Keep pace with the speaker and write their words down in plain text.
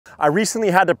I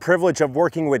recently had the privilege of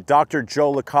working with Dr.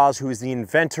 Joe LaCaze, who is the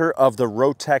inventor of the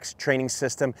Rotex Training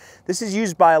system. This is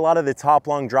used by a lot of the top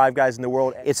long drive guys in the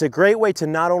world. It's a great way to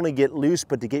not only get loose,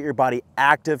 but to get your body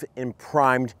active and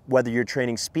primed, whether you're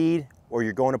training speed or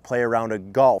you're going to play around a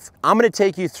golf. I'm gonna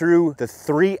take you through the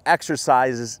 3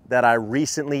 exercises that I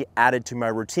recently added to my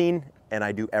routine and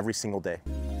I do every single day.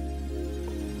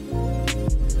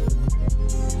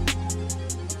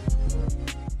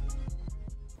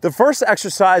 The first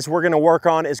exercise we're gonna work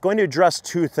on is going to address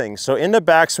 2 things. So in the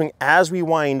backswing, as we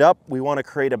wind up, we wanna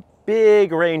create a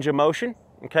big range of motion,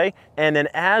 okay? And then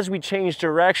as we change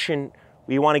direction,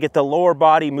 we wanna get the lower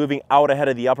body moving out ahead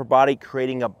of the upper body,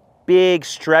 creating a big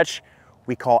stretch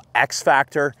we call X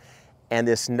factor. And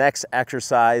this next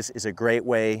exercise is a great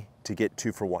way to get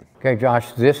 2 for 1. Okay,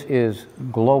 Josh, this is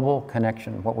global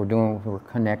connection. What we're doing, we're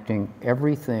connecting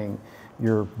everything,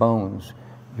 your bones,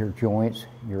 your joints,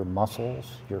 your muscles,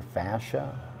 your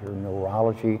fascia, your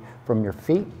neurology, from your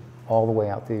feet all the way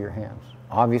out through your hands.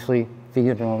 Obviously, feet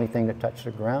are the only thing that touch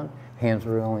the ground, hands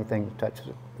are the only thing that touch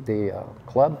the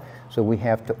club, so we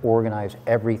have to organize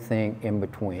everything in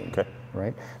between, okay.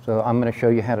 Right? So I'm going to show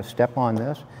you how to step on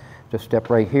this. Just step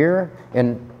right here,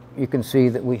 and you can see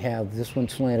that we have this one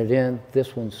slanted in,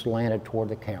 this one slanted toward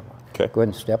the camera. Okay. Go ahead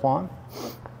and step on.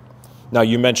 Now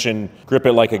you mentioned grip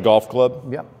it like a golf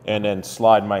club. Yep. And then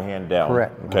slide my hand down.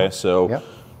 Correct. Okay, so yep.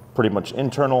 Pretty much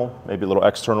internal, maybe a little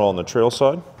external on the trail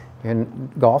side.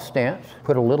 In golf stance,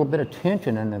 put a little bit of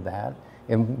tension into that.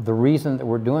 And the reason that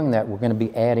we're doing that, we're going to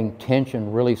be adding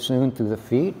tension really soon through the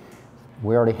feet.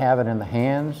 We already have it in the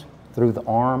hands, through the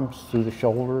arms, through the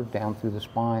shoulder, down through the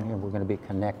spine, and we're going to be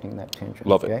connecting that tension.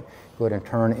 Love okay? it. Go ahead and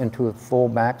turn into a full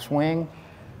backswing.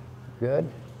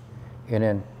 Good. And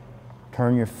then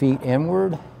turn your feet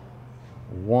inward.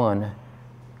 1,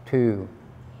 2,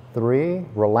 3.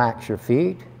 Relax your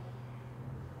feet.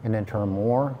 And then turn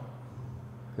more.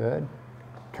 Good.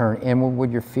 Turn inward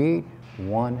with your feet.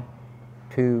 1,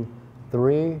 2,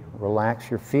 3. Relax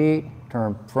your feet.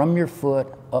 Turn from your foot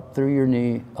up through your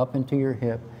knee, up into your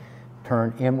hip.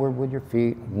 Turn inward with your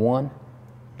feet. 1,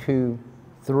 2,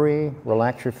 3.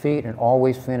 Relax your feet and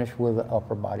always finish with the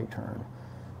upper body turn.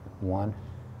 1,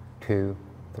 2,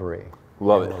 3.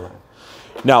 Love it.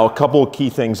 Now, a couple of key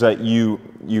things that you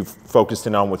focused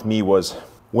in on with me was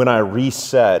when I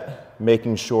reset,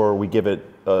 making sure we give it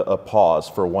a pause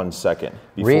for 1 second.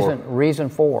 Before. Reason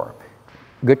 4.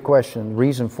 Good question.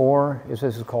 Reason 4 is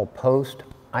this is called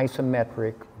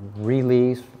post-isometric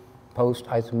release,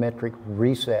 post-isometric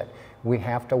reset. We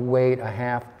have to wait a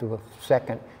half to a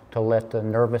second to let the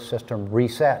nervous system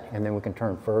reset, and then we can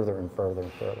turn further and further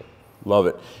and further. Love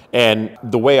it. And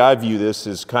the way I view this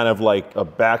is kind of like a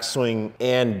backswing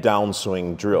and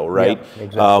downswing drill, right? Yeah,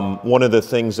 exactly. One of the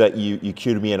things that you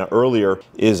cued me in earlier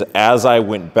is as I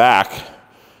went back,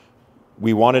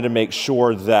 we wanted to make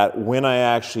sure that when I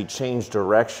actually changed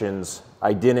directions,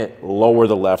 I didn't lower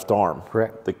the left arm.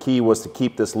 Correct. The key was to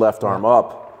keep this left arm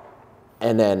up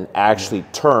and then actually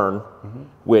turn,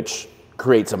 which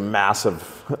creates a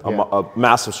massive, a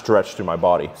massive stretch through my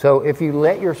body. So if you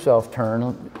let yourself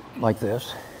turn like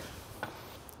this,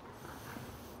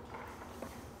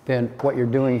 then what you're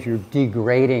doing is you're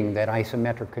degrading that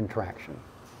isometric contraction,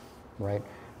 right?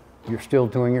 You're still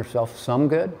doing yourself some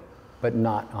good, but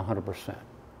not 100%.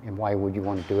 And why would you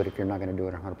want to do it if you're not going to do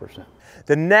it 100%?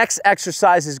 The next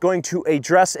exercise is going to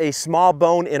address a small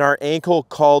bone in our ankle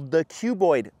called the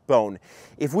cuboid bone.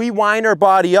 If we wind our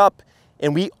body up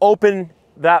and we open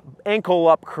that ankle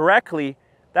up correctly,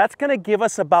 that's going to give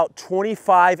us about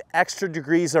 25 extra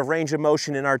degrees of range of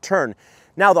motion in our turn.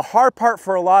 Now, the hard part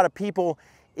for a lot of people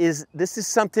is this is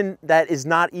something that is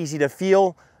not easy to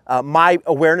feel. My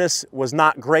awareness was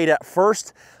not great at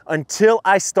first until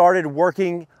I started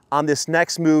working on this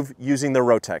next move using the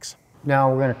Rotex. Now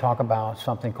we're going to talk about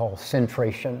something called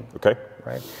centration. Okay.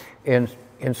 Right? And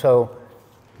so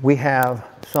we have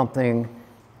something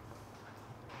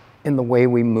in the way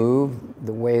we move,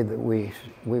 the way that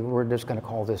we're just going to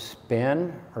call this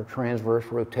spin or transverse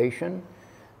rotation.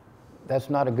 That's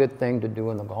not a good thing to do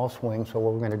in the golf swing, so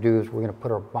what we're going to do is we're going to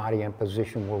put our body in a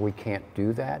position where we can't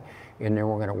do that, and then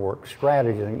we're going to work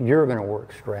strategies, and you're going to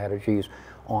work strategies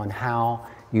on how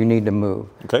you need to move.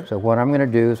 Okay. So what I'm going to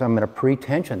do is I'm going to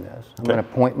pre-tension this. I'm going to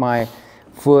point my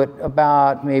foot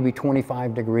about maybe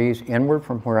 25 degrees inward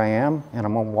from where I am, and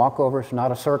I'm going to walk over. It's not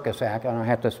a circus act. I don't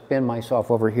have to spin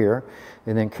myself over here,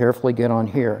 and then carefully get on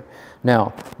here.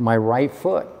 Now, my right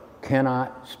foot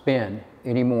cannot spin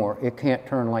anymore. It can't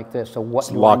turn like this. So what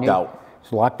do I need? It's locked out.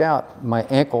 It's locked out. My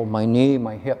ankle, my knee,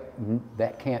 my hip,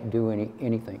 that can't do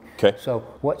anything. Okay. So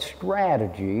what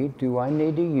strategy do I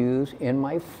need to use in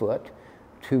my foot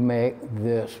to make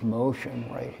this motion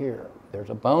right here. There's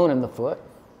a bone in the foot.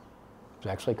 It's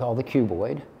actually called the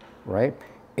cuboid, right?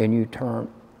 And you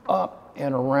turn up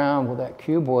and around with that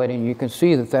cuboid, and you can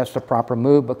see that that's the proper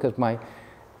move because my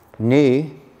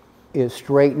knee is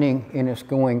straightening and it's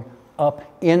going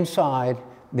up inside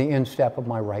the instep of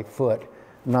my right foot,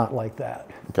 not like that.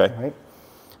 Okay. Right?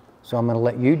 So I'm going to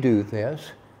let you do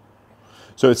this.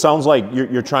 So it sounds like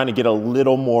you're trying to get a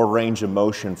little more range of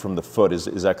motion from the foot. Is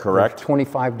that correct? There's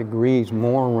 25 degrees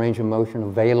more range of motion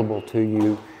available to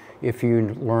you if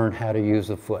you learn how to use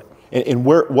the foot. And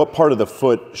what part of the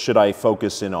foot should I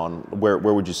focus in on? Where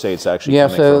would you say it's actually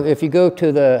coming so from? if you go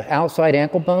to the outside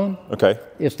ankle bone, okay,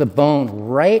 it's the bone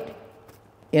right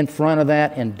in front of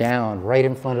that and down, right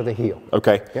in front of the heel.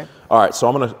 Okay. All right, so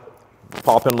I'm going to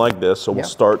pop in like this. So we'll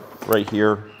start right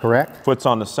here. Correct. Foot's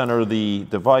on the center of the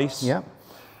device. Yep.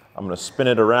 I'm going to spin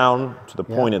it around to the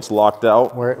point it's locked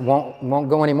out. Where it won't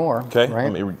go anymore. Okay.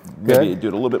 Right? Let me maybe do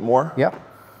it a little bit more. Yep.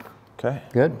 Okay.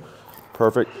 Good.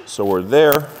 Perfect. So we're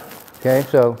there. Okay,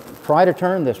 so try to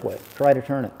turn this way. Try to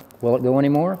turn it. Will it go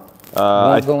anymore?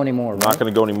 Won't go anymore, right? Not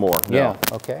going to go anymore. No. Yeah,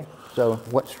 okay. So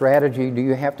what strategy do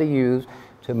you have to use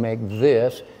to make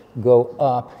this go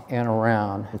up and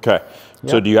around? Okay.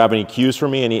 So do you have any cues for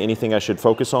me? Anything I should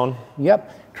focus on?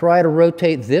 Yep. Try to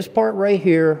rotate this part right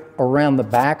here around the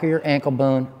back of your ankle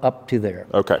bone up to there.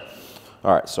 Okay.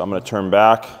 All right, so I'm going to turn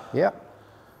back. Yep.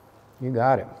 You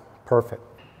got it. Perfect.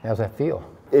 How's that feel?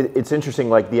 It's interesting,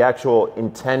 like the actual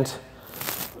intent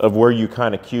of where you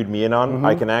kind of cued me in on,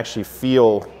 I can actually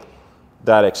feel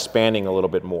that expanding a little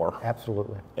bit more.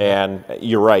 Absolutely. And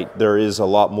you're right, there is a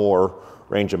lot more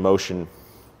range of motion.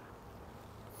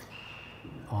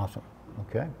 Awesome.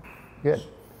 Okay. Good.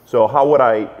 So how would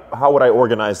I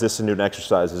organize this into an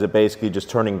exercise? Is it basically just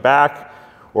turning back,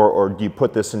 or do you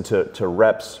put this into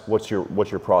reps? What's your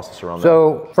process around that?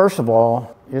 So first of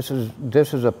all, this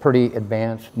is a pretty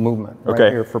advanced movement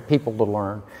right here for people to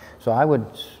learn. So I would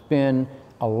spend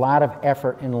a lot of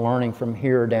effort in learning from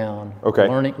here down. Okay.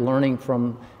 Learning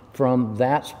from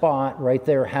that spot right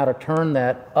there, how to turn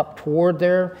that up toward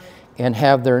there and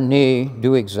have their knee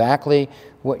do exactly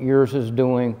what yours is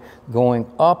doing, going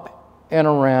up and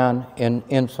around and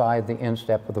inside the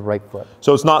instep of the right foot.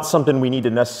 So it's not something we need to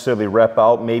necessarily rep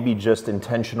out, maybe just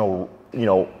intentional,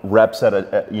 reps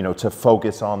at to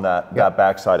focus on that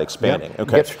backside expanding.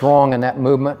 Okay. Get strong in that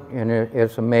movement and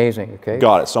it's amazing, okay?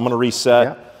 Got it. So I'm going to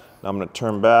reset. Now I'm going to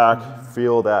turn back,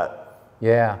 feel that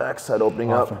backside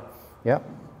opening up. Yep.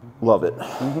 Love it.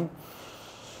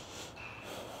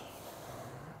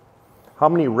 How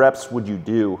many reps would you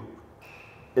do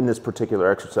in this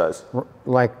particular exercise?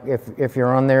 Like if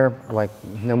you're on there, like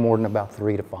no more than about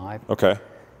 3 to 5. Okay.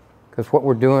 Because what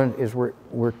we're doing is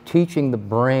we're teaching the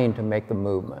brain to make the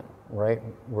movement, right?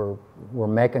 We're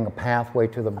making a pathway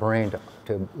to the brain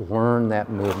to learn that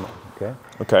movement, okay?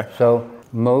 Okay. So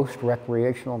most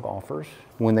recreational golfers,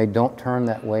 when they don't turn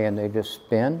that way and they just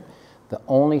spin, the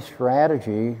only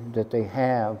strategy that they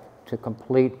have to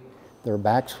complete their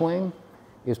backswing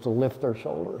is to lift their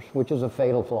shoulders, which is a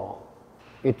fatal flaw.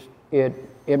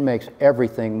 It makes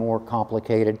everything more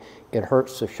complicated. It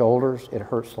hurts the shoulders, it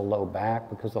hurts the low back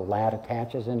because the lat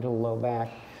attaches into the low back,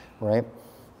 right?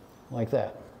 Like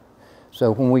that.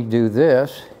 So when we do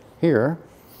this here,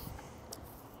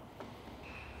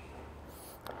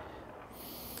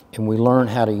 and we learn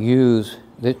how to use,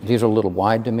 these are a little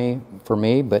wide for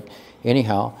me, but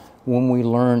anyhow, when we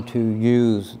learn to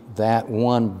use that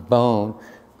one bone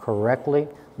correctly,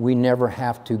 we never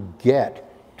have to get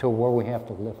to where we have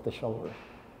to lift the shoulders.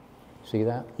 See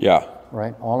that? Yeah.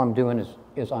 Right? All I'm doing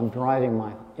is I'm driving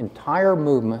my entire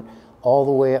movement all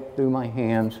the way up through my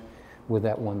hands with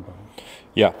that one bone.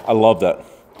 Yeah, I love that.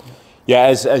 Yeah,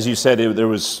 as you said, there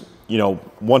was,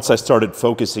 once I started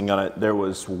focusing on it, there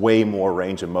was way more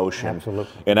range of motion.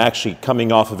 Absolutely. And actually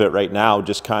coming off of it right now,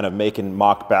 just kind of making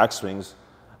mock backswings,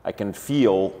 I can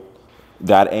feel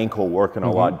that ankle working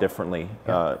a lot differently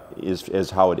is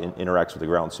how it interacts with the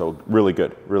ground. So really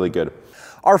good, really good.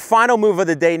 Our final move of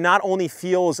the day not only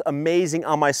feels amazing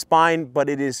on my spine, but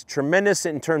it is tremendous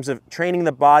in terms of training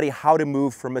the body how to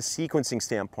move from a sequencing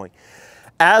standpoint.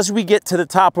 As we get to the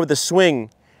top of the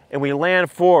swing and we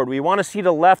land forward, we want to see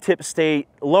the left hip stay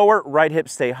lower, right hip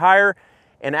stay higher.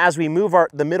 And as we move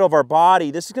the middle of our body,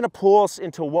 this is going to pull us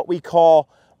into what we call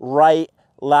right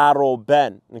lateral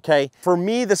bend, okay? For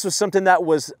me, this was something that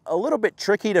was a little bit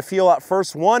tricky to feel at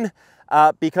first. One,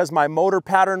 because my motor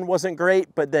pattern wasn't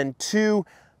great, but then two,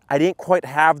 I didn't quite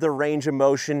have the range of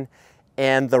motion,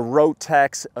 and the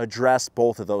Rotex addressed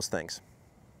both of those things.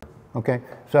 Okay,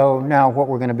 so now what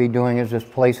we're going to be doing is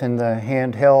just placing the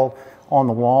handheld on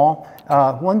the wall.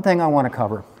 One thing I want to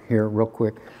cover here real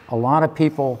quick. A lot of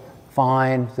people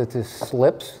find that this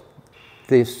slips.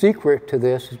 The secret to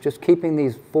this is just keeping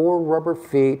these 4 rubber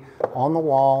feet on the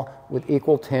wall with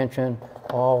equal tension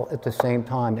all at the same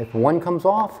time. If one comes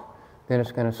off, then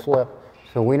it's going to slip.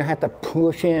 So we don't have to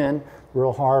push in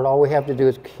real hard. All we have to do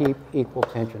is keep equal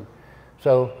tension.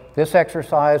 So this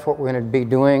exercise, what we're going to be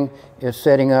doing is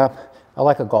setting up, I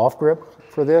like a golf grip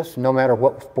for this, no matter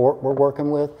what sport we're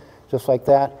working with, just like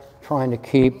that, trying to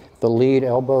keep the lead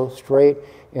elbow straight,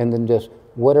 and then just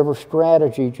whatever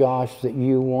strategy, Josh, that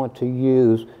you want to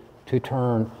use to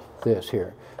turn this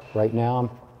here. Right now I'm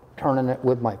turning it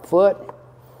with my foot.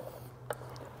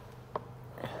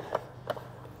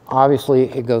 Obviously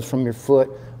it goes from your foot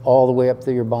all the way up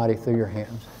through your body, through your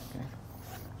hands.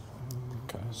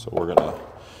 Okay, so we're gonna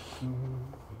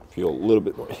feel a little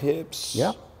bit more hips.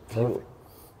 Yep.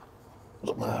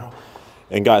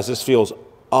 And guys, this feels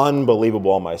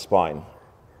unbelievable on my spine.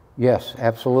 Yes,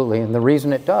 absolutely. And the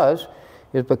reason it does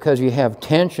is because you have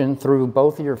tension through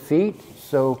both of your feet,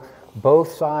 so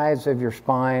both sides of your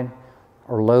spine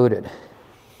are loaded.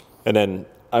 And then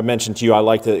I mentioned to you, I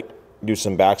like to do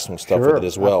some backswing stuff with it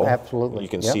as well. Absolutely. You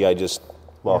can see I just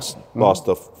lost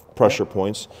the pressure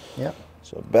points. Yep.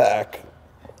 So back.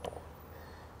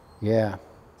 Yeah,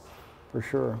 for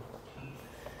sure.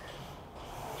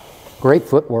 Great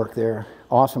footwork there.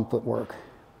 Awesome footwork.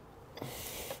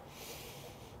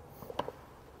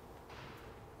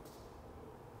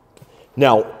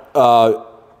 Now,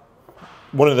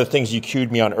 one of the things you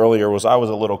cued me on earlier was I was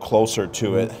a little closer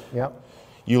to it. Yep.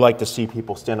 You like to see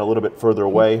people stand a little bit further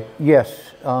away?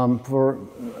 Yes, for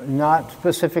not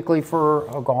specifically for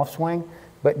a golf swing,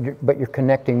 but you're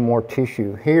connecting more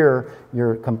tissue. Here,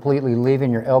 you're completely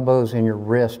leaving your elbows and your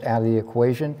wrist out of the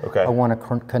equation. Okay. I want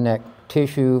to connect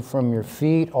tissue from your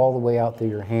feet all the way out through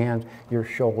your hands, your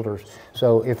shoulders.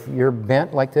 So if you're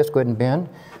bent like this, go ahead and bend,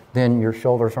 then your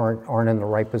shoulders aren't in the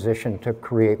right position to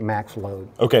create max load.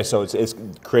 Okay, so it's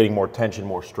creating more tension,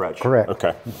 more stretch. Correct.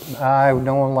 Okay. I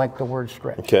don't like the word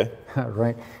stretch. Okay.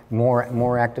 Right.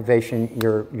 More activation.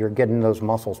 You're getting those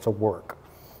muscles to work.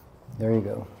 There you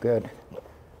go. Good.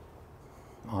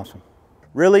 Awesome.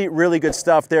 Really, really good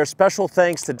stuff there. Special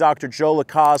thanks to Dr. Joe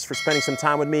LaCaze for spending some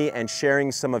time with me and sharing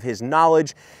some of his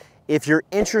knowledge. If you're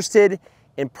interested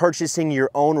in purchasing your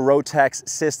own Rotex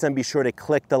system, be sure to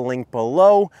click the link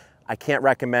below. I can't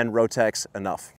recommend Rotex enough.